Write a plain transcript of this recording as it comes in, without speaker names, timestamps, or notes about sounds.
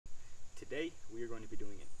Today we are going to be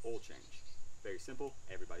doing an oil change. Very simple,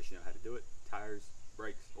 everybody should know how to do it. Tires,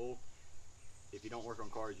 brakes, oil. If you don't work on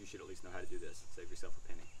cars, you should at least know how to do this. Save yourself a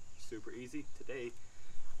penny. Super easy. Today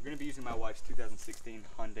we're going to be using my wife's 2016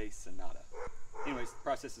 Hyundai Sonata. Anyways, the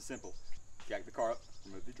process is simple. Jack the car up,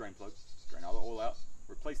 remove the drain plug, drain all the oil out,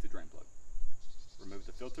 replace the drain plug. Remove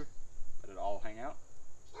the filter, let it all hang out.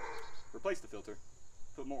 Replace the filter,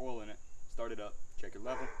 put more oil in it, start it up, check your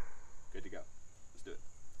level, good to go. Let's do it.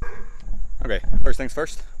 Okay, first things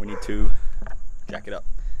first, we need to jack it up.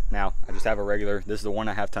 Now, I just have a regular, this is a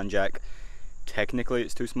 1.5 ton jack. Technically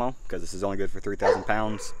it's too small because this is only good for 3,000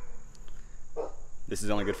 pounds. This is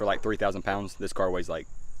only good for like 3,000 pounds. This car weighs like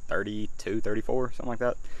 32, 34, something like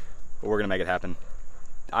that. But we're gonna make it happen.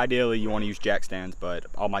 Ideally you wanna use jack stands, but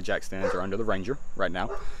all my jack stands are under the Ranger right now.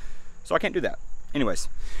 So I can't do that. Anyways,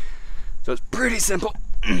 so it's pretty simple.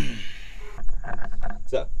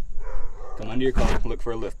 So, come under your car, look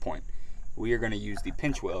for a lift point. We are gonna use the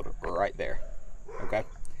pinch weld right there, okay?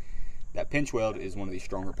 That pinch weld is one of the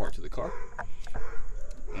stronger parts of the car,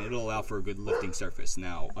 and it'll allow for a good lifting surface.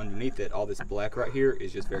 Now, underneath it, all this black right here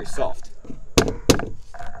is just very soft.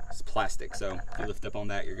 It's plastic, so if you lift up on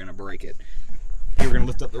that, you're gonna break it. Here we're gonna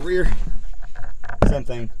lift up the rear, same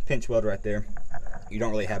thing, pinch weld right there. You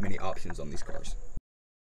don't really have many options on these cars.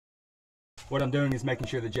 What I'm doing is making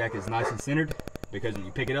sure the jack is nice and centered, because when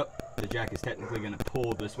you pick it up, the jack is technically gonna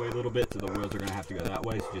pull this way a little bit, so the wheels are gonna have to go that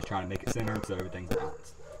way, so just trying to make it centered so everything's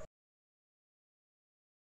balanced.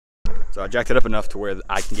 So I jacked it up enough to where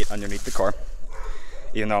I can get underneath the car,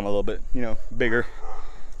 even though I'm a little bit, bigger.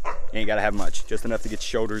 You ain't gotta have much, just enough to get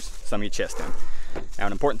your shoulders, some of your chest in. Now,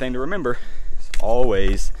 an important thing to remember is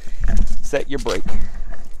always set your brake.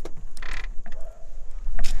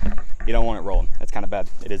 You don't want it rolling, that's kind of bad.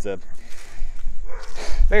 It is a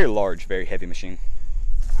very large, very heavy machine.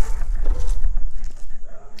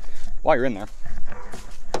 While you're in there,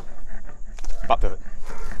 pop the hood.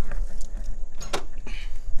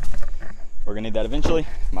 We're gonna need that eventually,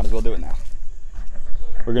 might as well do it now.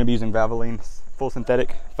 We're gonna be using Valvoline's full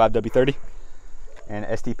synthetic 5W30 and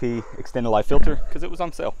STP extended life filter because it was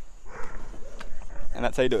on sale. And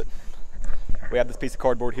that's how you do it. We have this piece of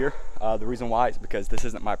cardboard here. The reason why is because this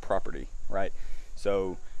isn't my property, right?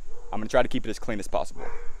 So I'm gonna try to keep it as clean as possible.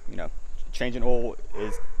 Changing oil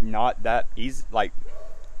is not that easy. Like,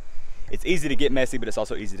 it's easy to get messy, but it's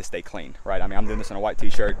also easy to stay clean, right? I mean, I'm doing this in a white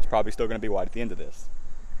t-shirt. It's probably still gonna be white at the end of this.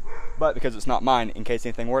 But because it's not mine, in case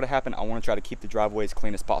anything were to happen, I wanna try to keep the driveway as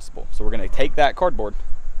clean as possible. So we're gonna take that cardboard,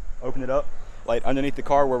 open it up, lay it underneath the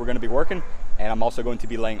car where we're gonna be working, and I'm also going to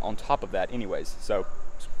be laying on top of that anyways. So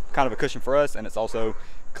it's kind of a cushion for us, and it's also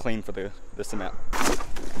clean for the cement.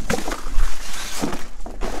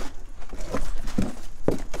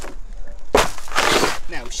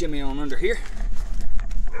 Now we shimmy on under here.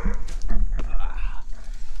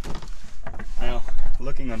 Now,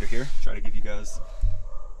 looking under here, try to give you guys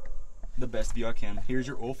the best view I can. Here's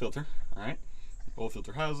your oil filter, all right? Oil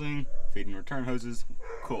filter housing, feed and return hoses,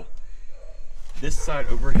 cool. This side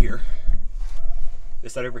over here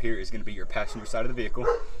is gonna be your passenger side of the vehicle.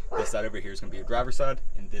 This side over here is gonna be your driver's side,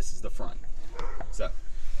 and this is the front. So,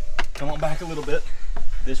 come on back a little bit.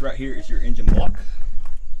 This right here is your engine block.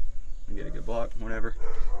 Get a good block, whatever.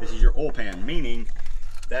 This is your oil pan, meaning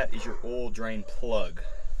that is your oil drain plug.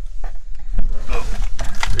 Oh,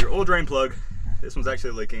 so your oil drain plug, this one's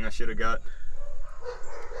actually leaking. I should have got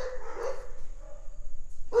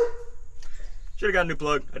a new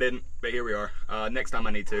plug. I didn't, but here we are. Next time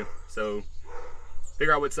I need to. So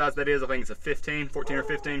figure out what size that is. I think it's a 14 or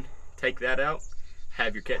 15. Take that out.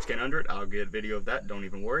 Have your catch can under it. I'll get a video of that. Don't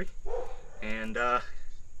even worry. And try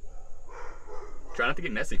not to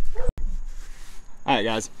get messy. All right,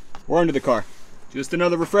 guys, we're under the car. Just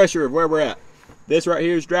another refresher of where we're at. This right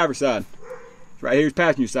here is driver's side. This right here is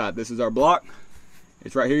passenger side. This is our block.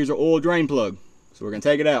 It's right here is our oil drain plug. So we're gonna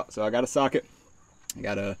take it out. So I got a socket. I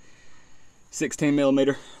got a 16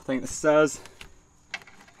 millimeter. I think that's the size.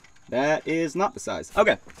 That is not the size.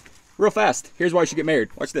 Okay, real fast. Here's why you should get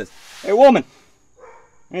married. Watch this. Hey, woman.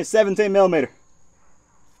 It's 17 millimeter.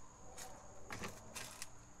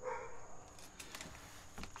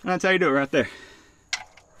 That's how you do it right there.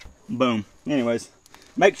 Boom. Anyways,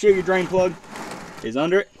 make sure your drain plug is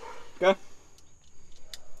under it, okay?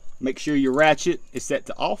 Make sure your ratchet is set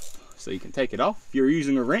to off so you can take it off. If you're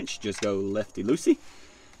using a wrench, just go lefty-loosey.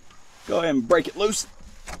 Go ahead and break it loose.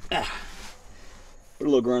 Put a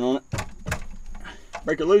little grunt on it.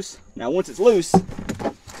 Break it loose. Now once it's loose,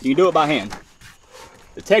 you can do it by hand.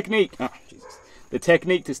 The technique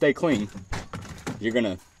to stay clean, you're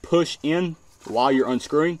gonna push in while you're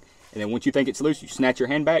unscrewing, and then once you think it's loose, you snatch your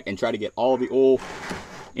hand back and try to get all the oil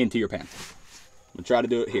into your pan. I'm gonna try to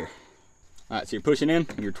do it here. All right, so you're pushing in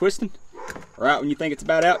and you're twisting. Right when you think it's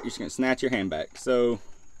about out, you're just gonna snatch your hand back. So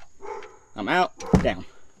I'm out, down.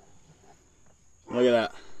 Look at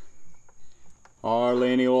that.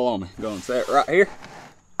 Hardly any oil on me. Go and set it right here.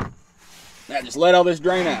 Now just let all this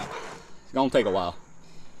drain out. It's gonna take a while.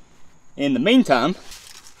 In the meantime,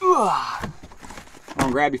 I'm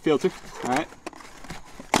gonna grab your filter, all right?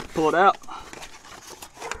 Pull it out.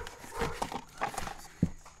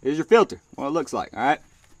 Here's your filter, what it looks like, all right?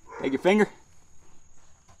 Take your finger,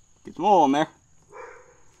 get some oil in there.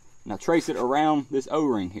 Now trace it around this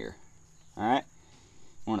O-ring here, all right?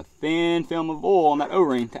 I want a thin film of oil on that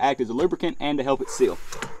O-ring to act as a lubricant and to help it seal.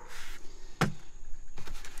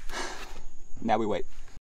 Now we wait.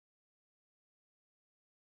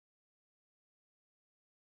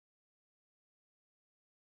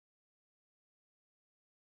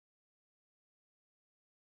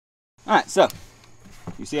 All right, so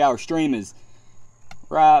you see our stream is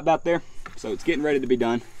right about there, so it's getting ready to be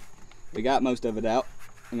done. We got most of it out.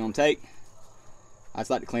 I'm gonna take, I just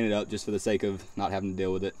like to clean it up just for the sake of not having to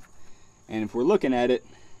deal with it. And if we're looking at it,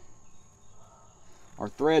 our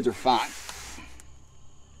threads are fine.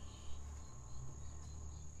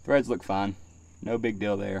 Threads look fine, no big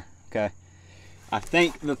deal there, okay? I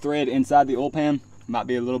think the thread inside the oil pan might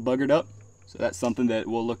be a little buggered up, so that's something that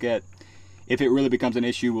we'll look at. If it really becomes an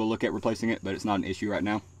issue, we'll look at replacing it, but it's not an issue right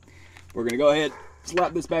now. We're gonna go ahead,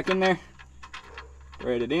 slap this back in there,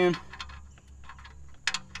 thread it in.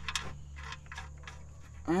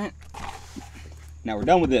 All right, now we're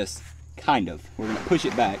done with this, kind of. We're gonna push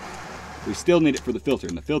it back. We still need it for the filter,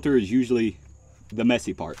 and the filter is usually the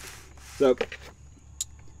messy part. So,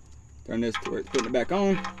 turn this to where it's putting it back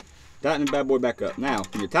on, tighten the bad boy back up. Now,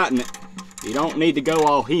 when you're tightening it, you don't need to go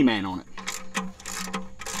all He-Man on it.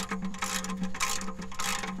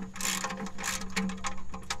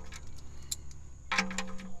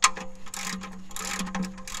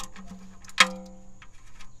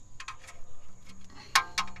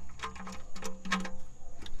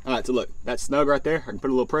 All right, so look, that's snug right there. I can put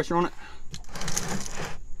a little pressure on it.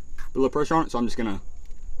 Put a little pressure on it, so I'm just gonna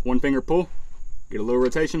one finger pull, get a little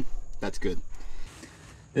rotation. That's good.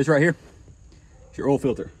 This right here is your oil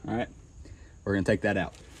filter, all right? We're gonna take that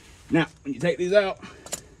out. Now, when you take these out,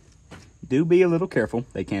 do be a little careful.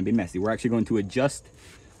 They can be messy. We're actually going to adjust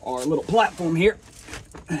our little platform here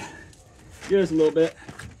just a little bit,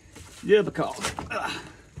 just because,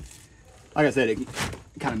 like I said, it's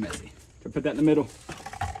kind of messy. So put that in the middle,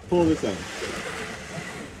 pull this over.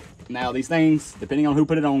 Now these things, depending on who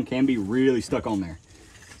put it on, can be really stuck on there.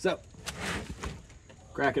 So,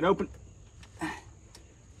 crack it open.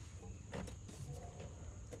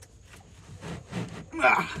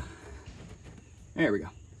 There we go.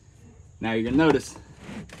 Now you're gonna notice,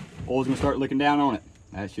 oil's gonna start licking down on it.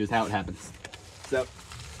 That's just how it happens. So,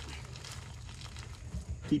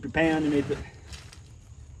 keep your pan underneath it.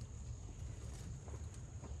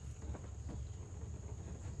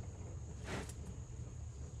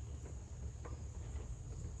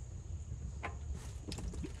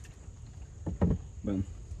 Boom.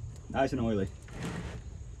 Nice and oily.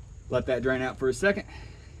 Let that drain out for a second.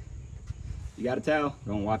 You got a towel,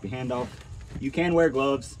 go and wipe your hand off. You can wear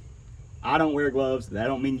gloves. I don't wear gloves. That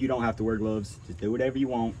don't mean you don't have to wear gloves. Just do whatever you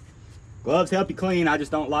want. Gloves help you clean. I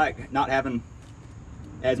just don't like not having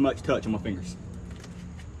as much touch on my fingers.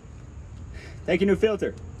 Take your new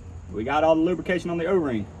filter. We got all the lubrication on the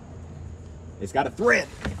O-ring. It's got a thread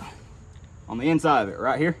on the inside of it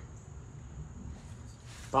right here.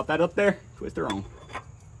 Pop that up there, twist her on.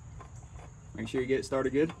 Make sure you get it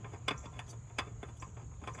started good.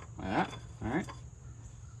 Like that, all right.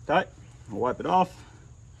 Tight, we'll wipe it off.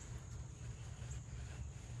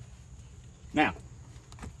 Now,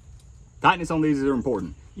 tightness on these are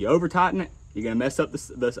important. You over tighten it, you're gonna mess up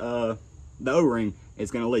the O-ring,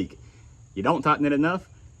 it's gonna leak. You don't tighten it enough,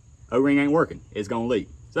 O-ring ain't working, it's gonna leak.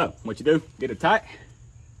 So, what you do, get it tight,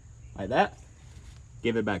 like that,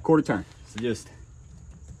 give it about a quarter turn. So just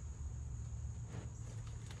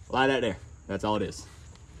lie that there, that's all it is.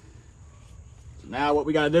 So now what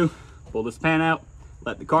we gotta do, pull this pan out,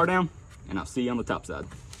 let the car down, and I'll see you on the top side.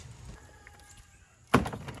 All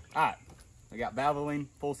right, I got Valvoline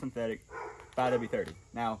full synthetic 5W30.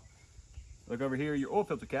 Now, look over here, your oil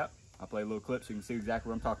filter cap. I'll play a little clip so you can see exactly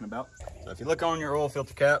what I'm talking about. So if you look on your oil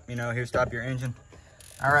filter cap, you know, here's top your engine.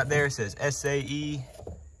 All right, there it says SAE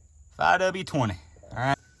 5W20, all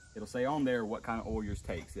right? It'll say on there what kind of oil yours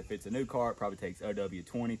takes. If it's a new car, it probably takes OW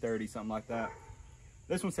 20, 30, something like that.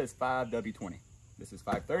 This one says 5W20. This is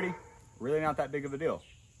 530, really not that big of a deal.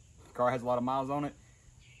 The car has a lot of miles on it.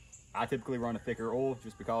 I typically run a thicker oil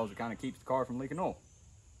just because it kind of keeps the car from leaking oil.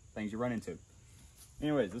 things you run into.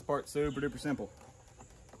 Anyways, this part's super duper simple.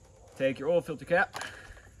 Take your oil filter cap,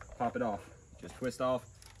 pop it off. Just twist off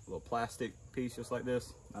a little plastic piece just like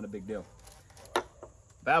this, not a big deal.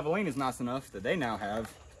 Valvoline is nice enough that they now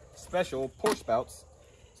have special pour spouts,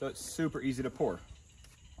 so it's super easy to pour,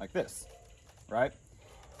 like this, right?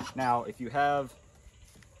 Now, if you have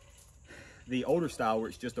the older style where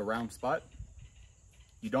it's just a round spot,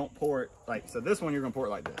 you don't pour it like, so this one you're gonna pour it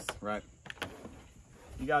like this, right?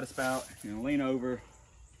 You got a spout, you're gonna lean over,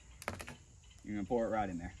 you're gonna pour it right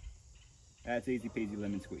in there. That's easy peasy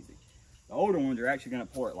lemon squeezy. The older ones are actually gonna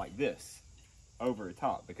pour it like this, over the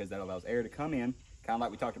top, because that allows air to come in, kind of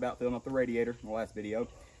like we talked about filling up the radiator in the last video.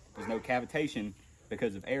 There's no cavitation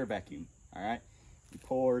because of air vacuum, all right? You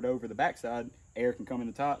pour it over the backside, air can come in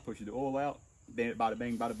the top, pushes the oil out, then bada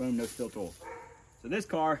bing, bada boom, no spilt oil. So this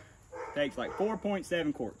car takes like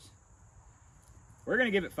 4.7 quarts. We're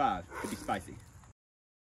gonna give it 5 to be spicy.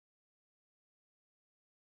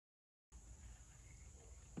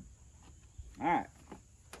 All right,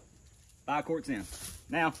 5 quarts in.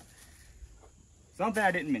 Now, something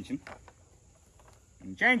I didn't mention,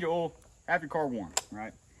 when you change your oil, have your car warm,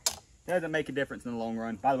 right? Doesn't make a difference in the long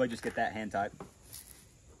run. By the way, just get that hand tight.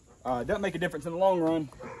 Doesn't make a difference in the long run,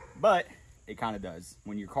 but it kind of does.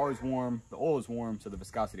 When your car is warm, the oil is warm, so the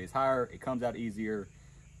viscosity is higher, it comes out easier,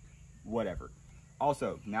 whatever.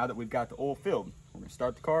 Also, now that we've got the oil filled, we're gonna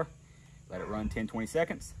start the car, let it run 10-20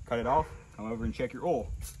 seconds, cut it off, come over and check your oil.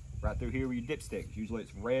 Right through here where your dipstick, usually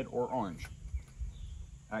it's red or orange.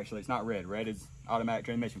 Actually, it's not red. Red is automatic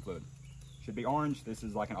transmission fluid. Should be orange. This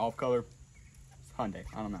is like an off color. It's Hyundai,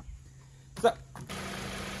 I don't know. So,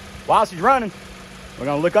 while she's running, we're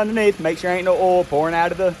gonna look underneath, make sure there ain't no oil pouring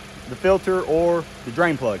out of the filter or the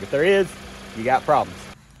drain plug. If there is, you got problems.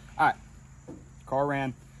 All right, car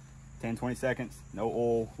ran 10-20 seconds, no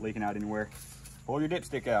oil leaking out anywhere. Pull your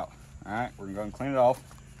dipstick out. All right, we're gonna go and clean it off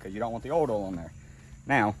because you don't want the old oil on there.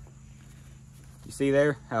 Now, you see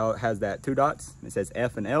there how it has that 2 dots? It says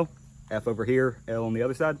F and L. F over here, L on the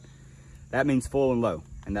other side. That means full and low,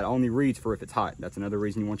 and that only reads for if it's hot. That's another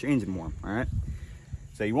reason you want your engine warm, all right?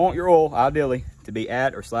 So you want your oil, ideally, to be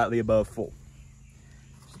at or slightly above full.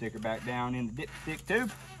 Stick her back down in the dipstick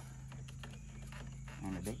tube.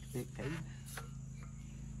 And the dipstick tube.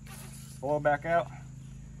 Oil back out.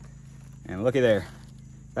 And looky there.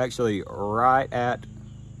 Actually right at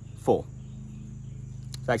full.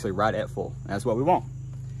 It's actually right at full. That's what we want.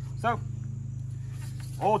 So,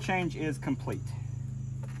 oil change is complete.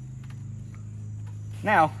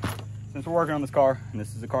 Now, since we're working on this car, and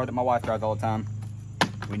this is a car that my wife drives all the time,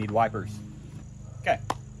 we need wipers. Okay,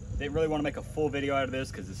 didn't really want to make a full video out of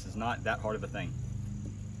this because this is not that hard of a thing.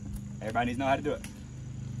 Everybody needs to know how to do it.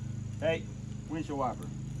 Hey, windshield wiper,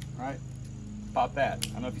 right? Pop that. I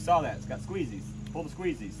don't know if you saw that, it's got squeezies. Pull the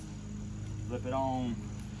squeezies. Flip it on.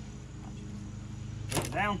 Flip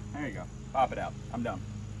it down, there you go. Pop it out, I'm done.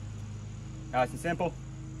 Nice and simple,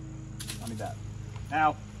 I'll need that.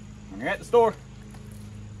 Now, when you're at the store,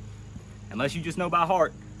 unless you just know by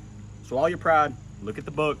heart, swallow your pride, look at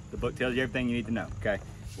the book. The book tells you everything you need to know, okay?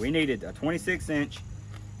 We needed a 26-inch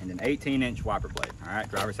and an 18-inch wiper blade, all right?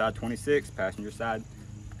 Driver side 26, passenger side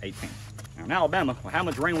 18. Now in Alabama, with how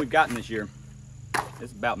much rain we've gotten this year,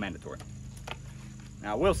 it's about mandatory.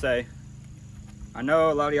 Now I will say, I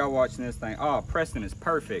know a lot of y'all watching this think, oh, Preston is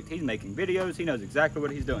perfect. He's making videos, he knows exactly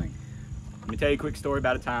what he's doing. Let me tell you a quick story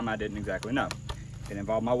about a time I didn't exactly know. It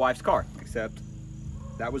involved my wife's car, except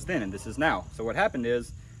that was then and this is now. So what happened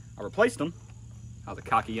is, I replaced them. I was a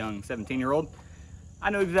cocky young 17-year-old. I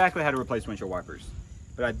knew exactly how to replace windshield wipers,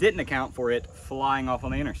 but I didn't account for it flying off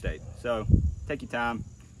on the interstate. So take your time,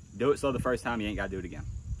 do it slow the first time, you ain't gotta do it again,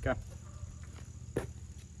 okay?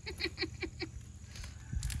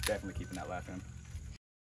 Definitely keeping that laugh in.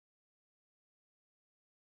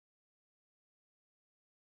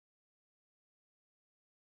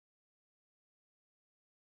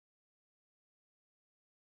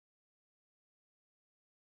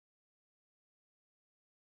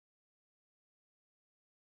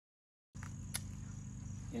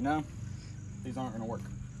 You know, these aren't gonna work.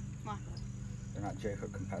 Why? They're not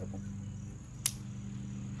J-hook compatible.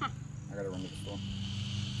 Huh. I gotta run to the store.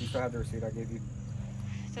 Do you still have the receipt I gave you?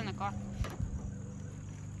 It's in the car.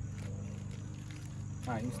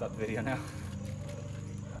 Alright, you can stop the video now.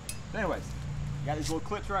 So anyways, got these little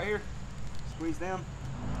clips right here. Squeeze them.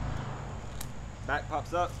 Back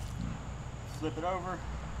pops up. Flip it over.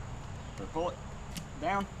 Or pull it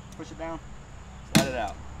down. Push it down. Slide it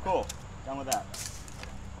out. Cool. Done with that.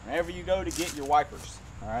 Whenever you go to get your wipers,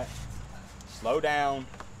 alright, slow down,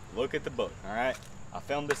 look at the book, alright? I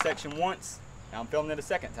filmed this section once, now I'm filming it a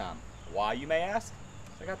second time. Why, you may ask?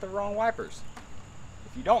 I got the wrong wipers.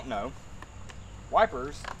 If you don't know,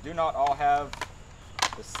 wipers do not all have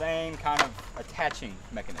the same kind of attaching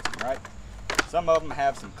mechanism, right? Some of them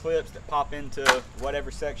have some clips that pop into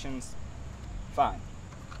whatever sections, fine.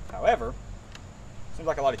 However, seems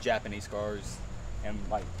like a lot of Japanese cars and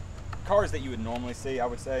like cars that you would normally see, I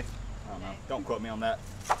would say. I don't know, don't quote me on that.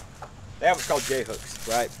 They have what's called J-hooks,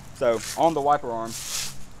 right? So on the wiper arm,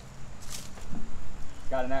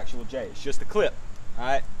 got an actual J. It's just a clip, all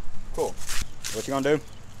right? Cool. What you gonna do?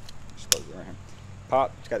 Just close it right here.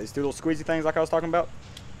 Pop, it's got these two little squeezy things like I was talking about.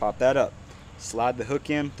 Pop that up. Slide the hook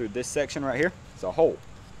in through this section right here. It's a hole.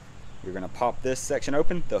 You're gonna pop this section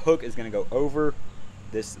open. The hook is gonna go over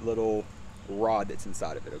this little rod that's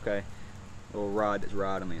inside of it, okay? Little rod that's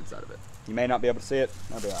right on the inside of it. You may not be able to see it.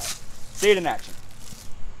 That'll be all right. See it in action.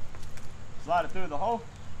 Slide it through the hole.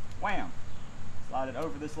 Wham. Slide it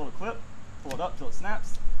over this little clip. Pull it up till it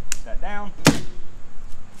snaps. Put that down.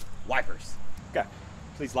 Wipers. Okay.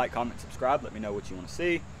 Please like, comment, subscribe. Let me know what you want to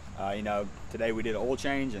see. You know, today we did an oil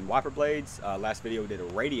change and wiper blades. Last video we did a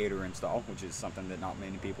radiator install, which is something that not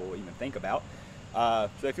many people even think about.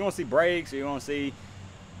 So if you want to see brakes or you want to see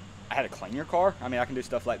how to clean your car, I mean, I can do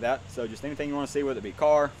stuff like that. So just anything you want to see, whether it be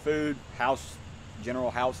car, food, house,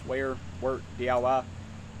 general houseware, work, DIY,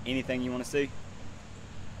 anything you want to see.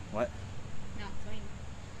 What? Not clean.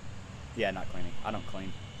 Yeah, not cleaning. I don't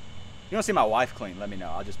clean. If you want to see my wife clean, let me know.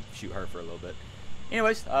 I'll just shoot her for a little bit.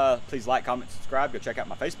 Anyways, please like, comment, subscribe. Go check out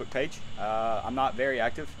my Facebook page. I'm not very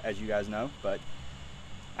active, as you guys know, but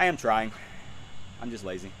I am trying. I'm just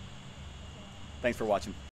lazy. Thanks for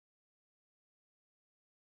watching.